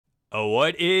Oh,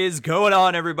 what is going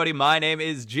on, everybody? My name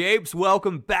is Japes.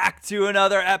 Welcome back to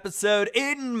another episode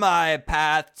in my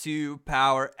Path to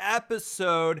Power,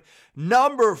 episode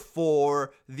number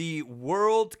 4, the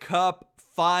World Cup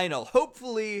final.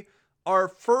 Hopefully, our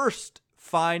first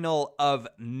final of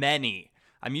many.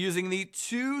 I'm using the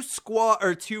two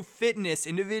fitness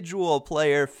individual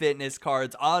player fitness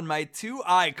cards on my two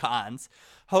icons,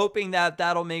 hoping that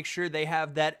that'll make sure they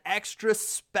have that extra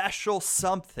special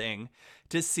something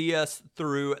to see us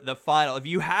through the final. If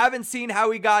you haven't seen how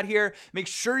we got here, make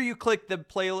sure you click the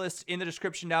playlist in the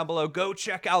description down below. Go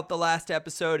check out the last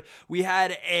episode. We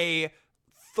had a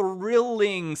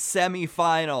thrilling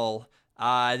semifinal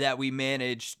that we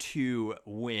managed to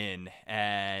win.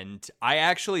 And I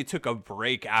actually took a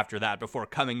break after that before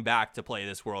coming back to play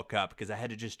this World Cup because I had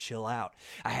to just chill out.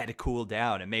 I had to cool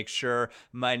down and make sure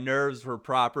my nerves were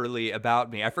properly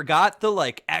about me. I forgot the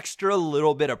extra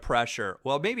little bit of pressure.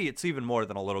 Well, maybe it's even more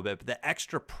than a little bit, but the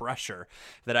extra pressure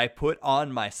that I put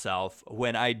on myself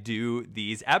when I do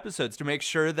these episodes to make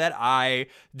sure that I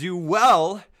do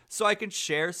well, so I can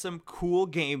share some cool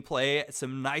gameplay,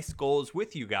 some nice goals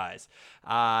with you guys.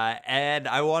 And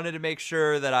I wanted to make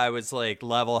sure that I was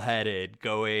level-headed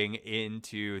going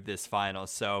into this final.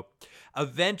 So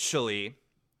eventually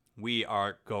we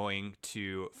are going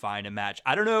to find a match.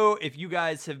 I don't know if you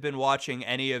guys have been watching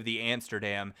any of the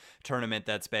Amsterdam tournament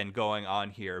that's been going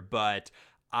on here, but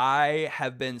I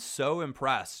have been so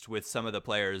impressed with some of the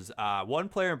players. One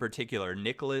player in particular,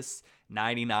 Nicholas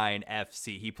 99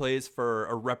 FC. He plays for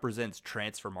or represents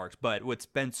Transfer Marks. But what's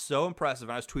been so impressive,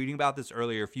 and I was tweeting about this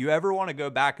earlier, if you ever want to go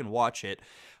back and watch it,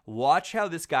 watch how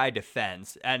this guy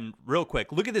defends. And real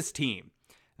quick, look at this team.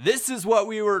 This is what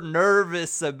we were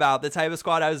nervous about, the type of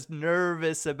squad I was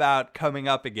nervous about coming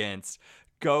up against,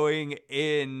 going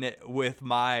in with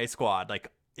my squad.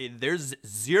 There's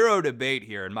zero debate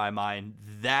here in my mind.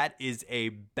 That is a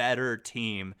better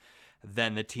team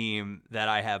than the team that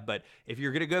I have. But if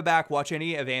you're going to go back, watch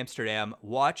any of Amsterdam,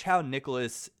 watch how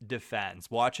Nicholas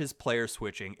defends. Watch his player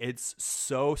switching. It's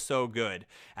so good.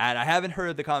 And I haven't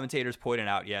heard the commentators point it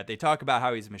out yet. They talk about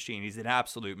how he's a machine. He's an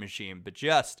absolute machine. But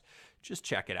just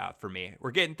check it out for me.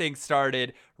 We're getting things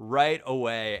started right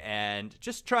away and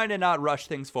just trying to not rush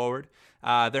things forward.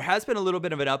 There has been a little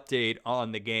bit of an update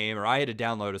on the game, or I had to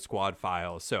download a squad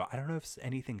file, so I don't know if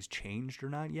anything's changed or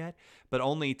not yet, but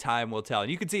only time will tell. And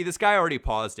you can see this guy already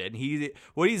paused it, and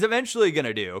what he's eventually going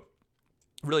to do,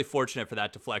 really fortunate for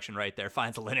that deflection right there,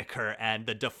 finds Lineker, and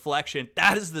the deflection,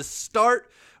 that is the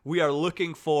start we are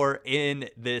looking for in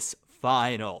this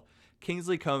final.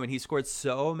 Kingsley Coman, he scored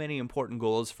so many important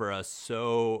goals for us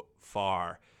so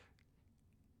far,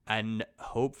 and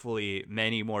hopefully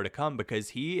many more to come, because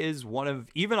he is one of,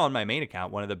 even on my main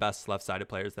account, one of the best left-sided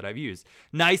players that I've used.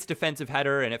 Nice defensive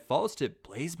header, and it falls to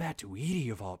Blaise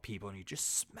Matuidi of all people, and he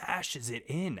just smashes it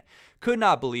in. Could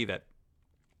not believe it.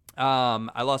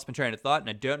 I lost my train of thought, and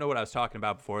I don't know what I was talking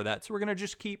about before that, so we're going to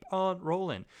just keep on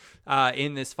rolling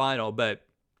in this final. But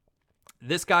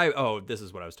this guy, this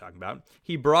is what I was talking about.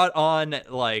 He brought on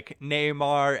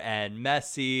Neymar and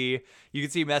Messi. You can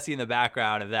see Messi in the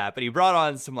background of that, but he brought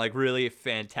on some really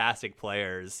fantastic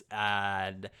players,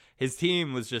 and his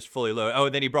team was just fully loaded. Oh,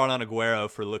 and then he brought on Aguero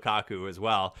for Lukaku as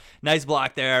well. Nice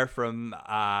block there from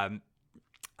not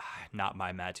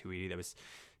my Matuidi. That was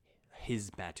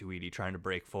his Matuidi trying to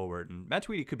break forward, and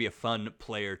Matuidi could be a fun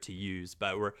player to use,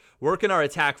 but we're working our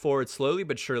attack forward slowly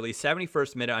but surely.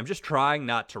 71st minute, I'm just trying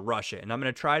not to rush it, and I'm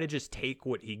going to try to just take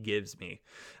what he gives me.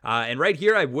 And right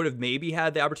here, I would have maybe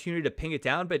had the opportunity to ping it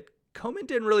down, but Coman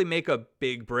didn't really make a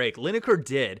big break. Lineker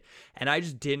did, and I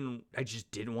just didn't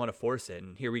want to force it.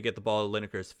 And here we get the ball at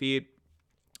Lineker's feet,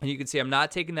 and you can see I'm not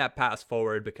taking that pass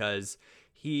forward because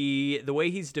the way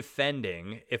he's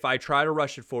defending, if I try to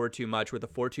rush it forward too much with a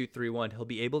 4-2-3-1, he'll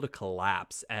be able to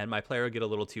collapse, and my player will get a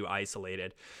little too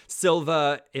isolated.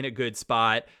 Silva in a good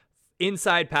spot.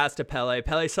 Inside pass to Pele.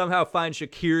 Pele somehow finds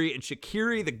Shaqiri, and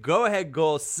Shaqiri, the go-ahead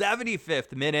goal,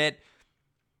 75th minute.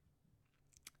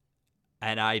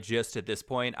 And I just, at this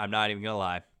point, I'm not even going to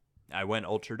lie, I went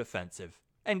ultra defensive.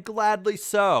 And gladly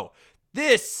so.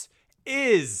 This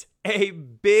is a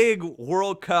big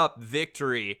World Cup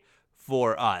victory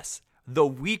for us, the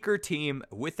weaker team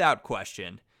without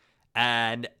question,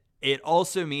 and it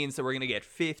also means that we're going to get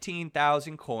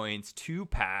 15,000 coins, 2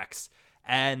 packs,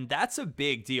 and that's a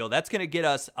big deal. That's going to get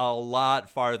us a lot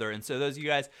farther. And so those of you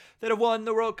guys that have won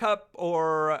the World Cup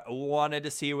or wanted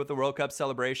to see with the World Cup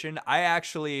celebration, I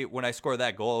actually, when I scored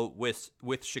that goal with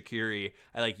Shaqiri,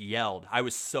 I yelled. I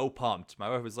was so pumped. My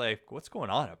wife was like, what's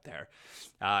going on up there?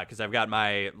 Because I've got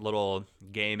my little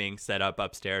gaming set up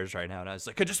upstairs right now, and I was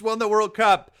like, I just won the World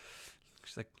Cup.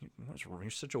 She's like, you're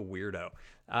such a weirdo.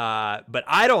 But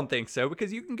I don't think so,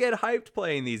 because you can get hyped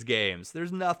playing these games.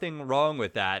 There's nothing wrong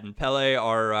with that. And Pele,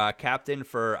 our captain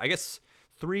for, I guess,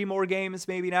 3 more games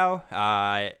maybe now,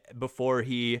 before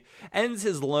he ends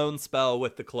his loan spell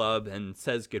with the club and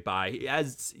says goodbye.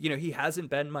 As you know, he hasn't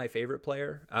been my favorite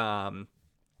player.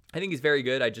 I think he's very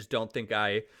good. I just don't think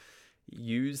I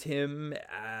use him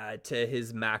to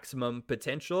his maximum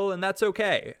potential, and that's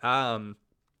okay.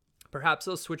 Perhaps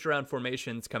they'll switch around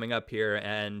formations coming up here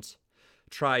and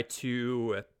try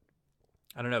to,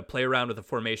 I don't know, play around with a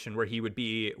formation where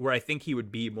I think he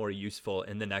would be more useful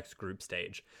in the next group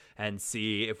stage, and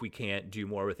see if we can't do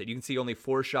more with it. You can see only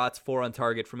 4 shots, 4 on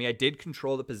target for me. I did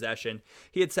control the possession.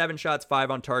 He had 7 shots, 5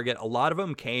 on target. A lot of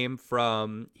them came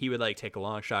from, he would like take a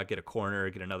long shot, get a corner,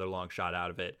 get another long shot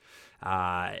out of it.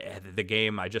 The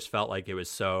game, I just felt like it was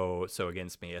so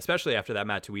against me, especially after that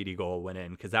Matuidi goal went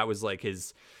in, because that was like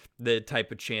the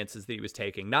type of chances that he was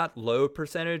taking. Not low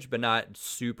percentage, but not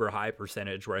super high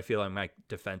percentage, where I feel like my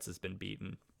defense has been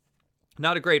beaten.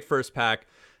 Not a great first pack,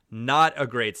 not a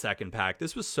great second pack.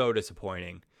 This was so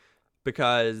disappointing,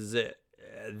 because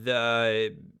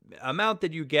the amount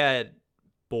that you get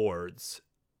boards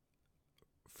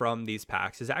from these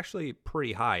packs is actually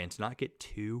pretty high, and to not get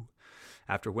 2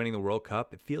 after winning the World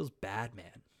Cup, it feels bad,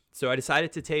 man. So I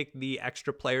decided to take the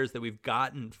extra players that we've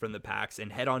gotten from the packs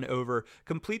and head on over,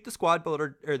 complete the squad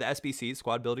builder, or the SBC,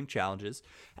 squad building challenges,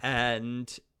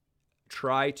 and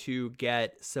try to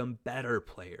get some better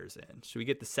players in. So we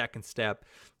get the second step.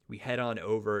 We head on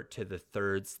over to the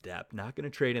third step. Not going to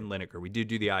trade in Lineker. We did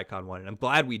do the icon one, and I'm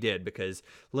glad we did, because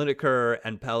Lineker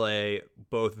and Pele,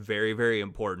 both very, very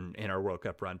important in our World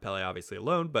Cup run. Pele obviously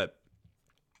alone, but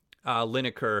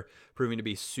Lineker proving to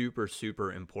be super,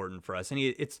 super important for us. And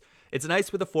it's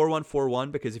nice with a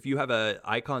 4-1-4-1, because if you have a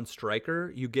icon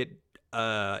striker, you get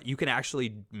you can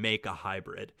actually make a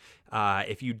hybrid.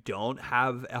 If you don't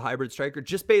have a hybrid striker,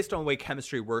 just based on the way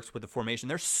chemistry works with the formation,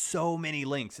 there's so many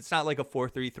links. It's not like a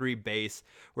 4-3-3 base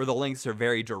where the links are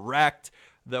very direct.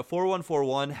 The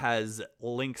 4-1-4-1 has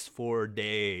links for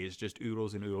days, just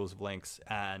oodles and oodles of links,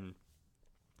 and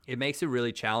it makes it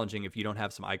really challenging if you don't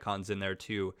have some icons in there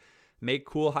to make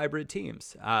cool hybrid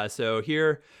teams. So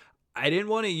here, I didn't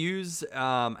want to use,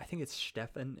 I think it's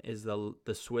Stefan is the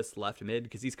Swiss left mid,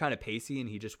 because he's kind of pacey and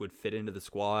he just would fit into the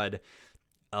squad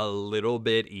a little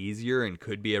bit easier and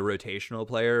could be a rotational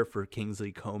player for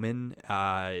Kingsley Coman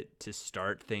to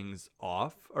start things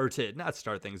off, or to not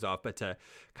start things off, but to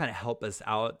kind of help us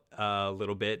out a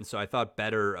little bit. And so I thought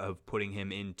better of putting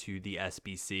him into the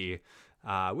SBC,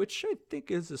 which I think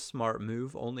is a smart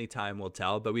move. Only time will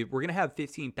tell, but we're going to have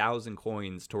 15,000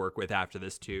 coins to work with after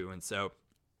this too. And so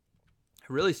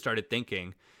I really started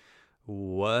thinking,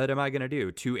 what am I going to do?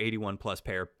 281 plus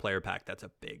player pack. That's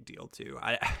a big deal too.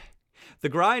 The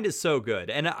grind is so good.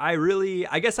 And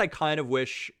I guess I kind of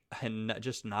wish, and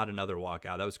just not another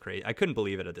walkout. That was crazy. I couldn't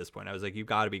believe it at this point. I was like, you've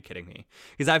got to be kidding me.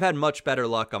 Because I've had much better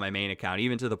luck on my main account,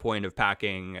 even to the point of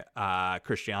packing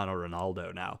Cristiano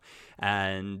Ronaldo now.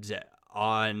 And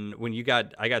I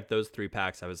got those 3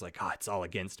 packs, I was like, it's all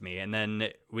against me. And then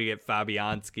we get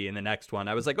Fabianski in the next one.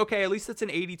 I was like, okay, at least it's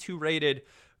an 82 rated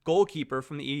goalkeeper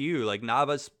from the EU. Like,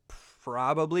 Navas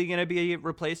probably going to be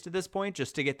replaced at this point,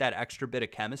 just to get that extra bit of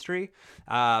chemistry.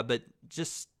 But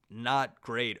just not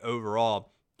great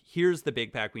overall. Here's the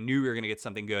big pack. We knew we were going to get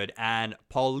something good. And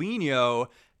Paulinho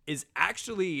is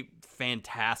actually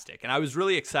fantastic. And I was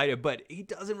really excited, but he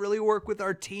doesn't really work with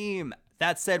our team.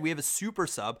 That said, we have a super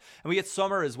sub, and we get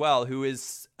Sommer as well, who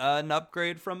is an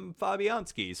upgrade from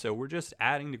Fabianski. So we're just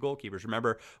adding to goalkeepers.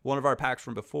 Remember, one of our packs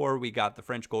from before, we got the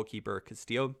French goalkeeper,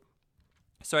 Castillo.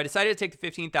 So I decided to take the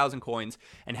 15,000 coins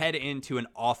and head into an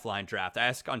offline draft. I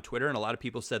asked on Twitter, and a lot of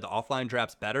people said the offline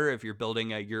draft's better if you're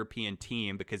building a European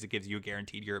team, because it gives you a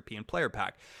guaranteed European player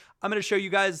pack. I'm going to show you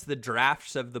guys the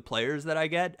drafts of the players that I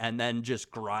get, and then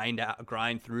just grind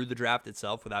through the draft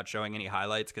itself without showing any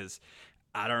highlights, because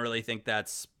I don't really think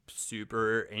that's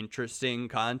super interesting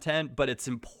content, but it's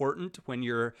important when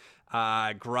you're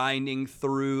grinding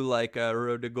through like a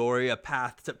road to glory, a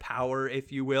path to power,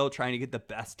 if you will, trying to get the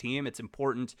best team. It's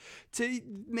important to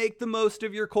make the most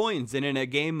of your coins, and in a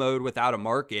game mode without a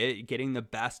market, getting the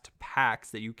best packs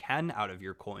that you can out of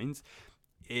your coins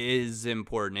is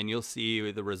important, and you'll see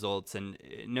the results. And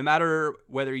no matter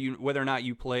whether or not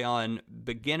you play on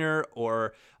beginner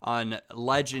or on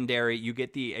legendary, you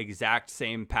get the exact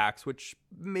same packs, which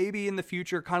maybe in the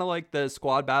future, kind of like the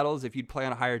squad battles, if you'd play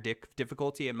on a higher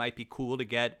difficulty, it might be cool to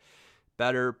get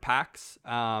better packs.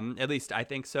 At least I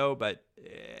think so, but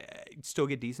still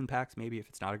get decent packs maybe if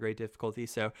it's not a great difficulty.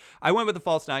 So I went with the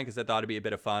false 9 because I thought it'd be a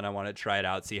bit of fun. I wanted to try it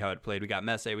out, see how it played. We got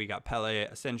Messi, we got Pele,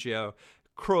 Asensio,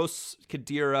 Kroos,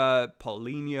 Khedira,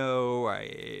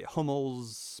 Paulinho,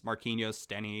 Hummels, Marquinhos,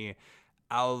 Stenny,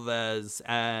 Alves,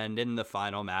 and in the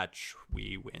final match,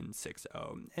 we win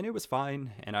 6-0. And it was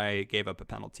fine, and I gave up a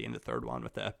penalty in the third one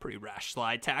with a pretty rash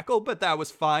slide tackle, but that was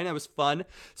fine. That was fun.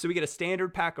 So we get a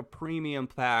standard pack, a premium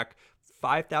pack,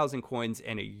 5,000 coins,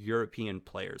 and a European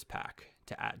players pack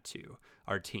to add to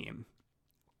our team.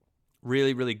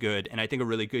 Really, really good, and I think a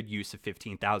really good use of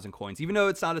 15,000 coins. Even though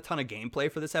it's not a ton of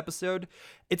gameplay for this episode,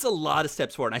 it's a lot of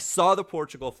steps forward. And I saw the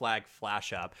Portugal flag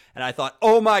flash up, and I thought,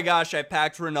 oh my gosh, I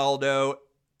packed Ronaldo.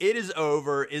 It is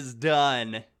over, is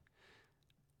done.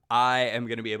 I am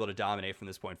going to be able to dominate from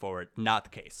this point forward. Not the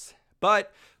case.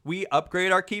 But we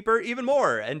upgrade our keeper even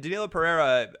more. And Danilo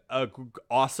Pereira, a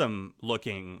awesome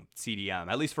looking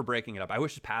CDM, at least for breaking it up. I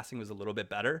wish his passing was a little bit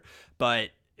better, but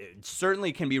it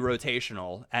certainly can be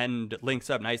rotational and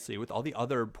links up nicely with all the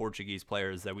other Portuguese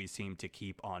players that we seem to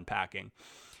keep on packing.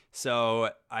 So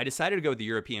I decided to go with the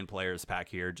European players pack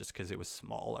here just because it was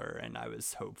smaller and I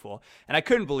was hopeful. And I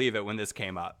couldn't believe it when this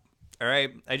came up. All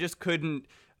right. I just couldn't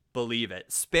believe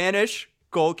it. Spanish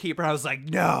goalkeeper. I was like,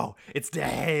 no, it's De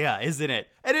Gea, isn't it?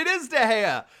 And it is De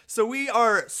Gea. So we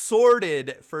are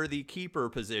sorted for the keeper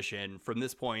position from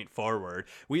this point forward.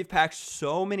 We've packed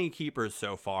so many keepers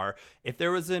so far. If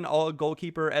there was an all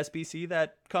goalkeeper SBC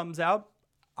that comes out,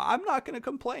 I'm not going to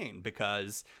complain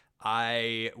because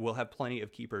I will have plenty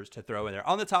of keepers to throw in there.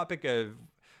 On the topic of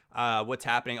what's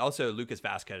happening, also Lucas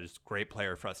Vazquez, great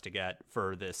player for us to get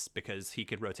for this because he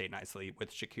could rotate nicely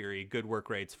with Shaqiri. Good work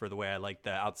rates for the way I like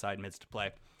the outside mids to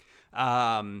play.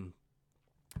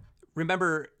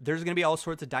 Remember, there's going to be all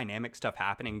sorts of dynamic stuff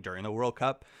happening during the World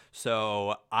Cup.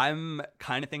 So I'm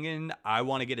kind of thinking I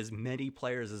want to get as many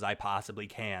players as I possibly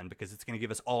can because it's going to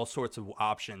give us all sorts of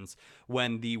options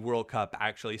when the World Cup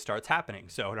actually starts happening.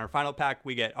 So in our final pack,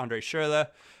 we get Andre Schürrle,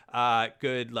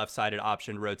 good left-sided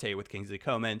option, rotate with Kingsley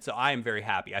Coman. So I am very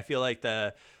happy. I feel like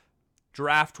the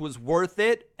draft was worth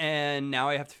it. And now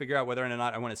I have to figure out whether or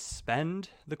not I want to spend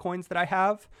the coins that I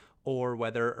have or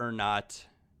whether or not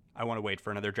I want to wait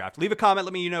for another draft. Leave a comment.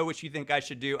 Let me know what you think I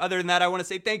should do. Other than that, I want to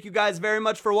say thank you guys very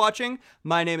much for watching.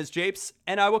 My name is Japes,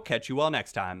 and I will catch you all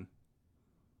next time.